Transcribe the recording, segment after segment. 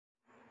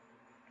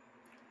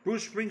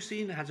Bruce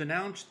Springsteen has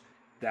announced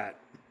that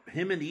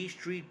him and the E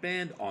Street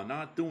Band are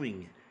not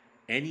doing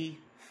any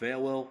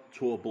farewell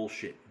tour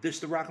bullshit. This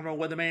is the Rock and Roll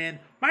Weatherman.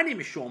 My name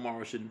is Sean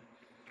Morrison.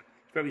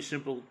 It's very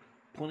simple.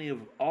 Plenty of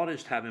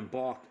artists have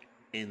embarked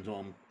and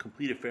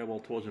completed farewell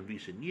tours in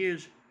recent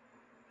years,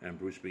 and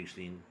Bruce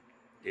Springsteen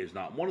is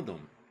not one of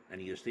them. And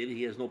he has stated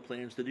he has no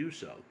plans to do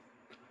so.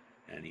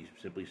 And he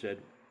simply said,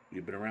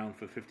 we've been around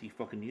for 50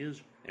 fucking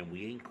years, and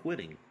we ain't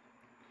quitting.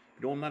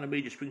 You know, I'm not a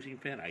major Springsteen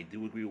fan. I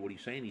do agree with what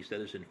he's saying. He said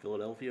this in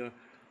Philadelphia,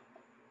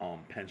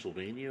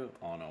 Pennsylvania,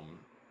 on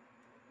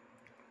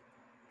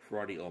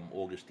Friday,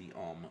 August the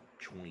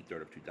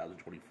 23rd of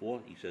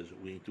 2024. He says,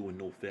 we ain't doing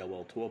no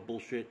farewell tour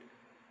bullshit.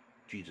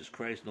 Jesus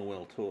Christ,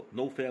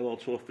 no farewell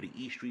tour for the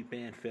E Street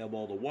Band.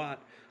 Farewell to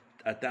what?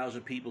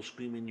 1,000 people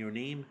screaming your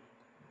name.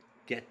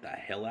 Get the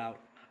hell out.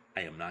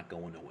 I am not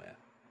going nowhere.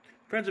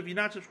 Friends, if you're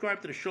not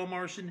subscribed to the Sean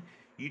Morrison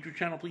YouTube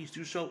channel, please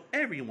do so.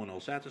 Everyone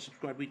else out to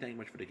subscribe. We thank you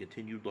much for the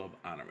continued love,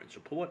 honor, and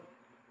support.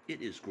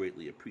 It is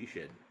greatly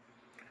appreciated.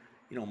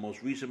 You know,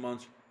 most recent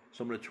months,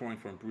 some of the touring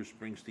from Bruce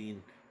Springsteen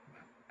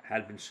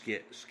had been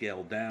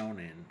scaled down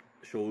and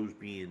shows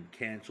being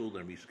canceled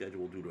and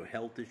rescheduled due to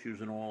health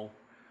issues and all.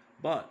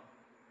 But,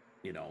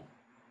 you know,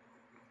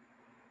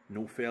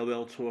 no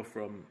farewell tour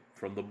from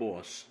the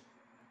boss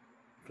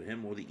for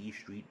him or the E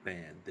Street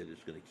Band that is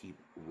going to keep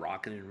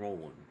rocking and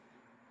rolling,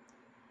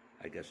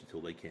 I guess, until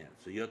they can.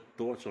 So your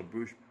thoughts on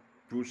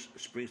Bruce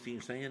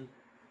Springsteen saying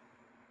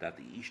that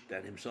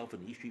that himself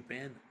and the E Street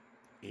Band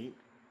ain't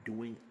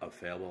doing a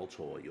farewell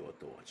tour? Your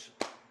thoughts?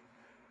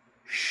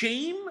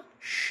 Shame,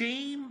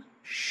 shame,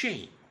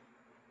 shame.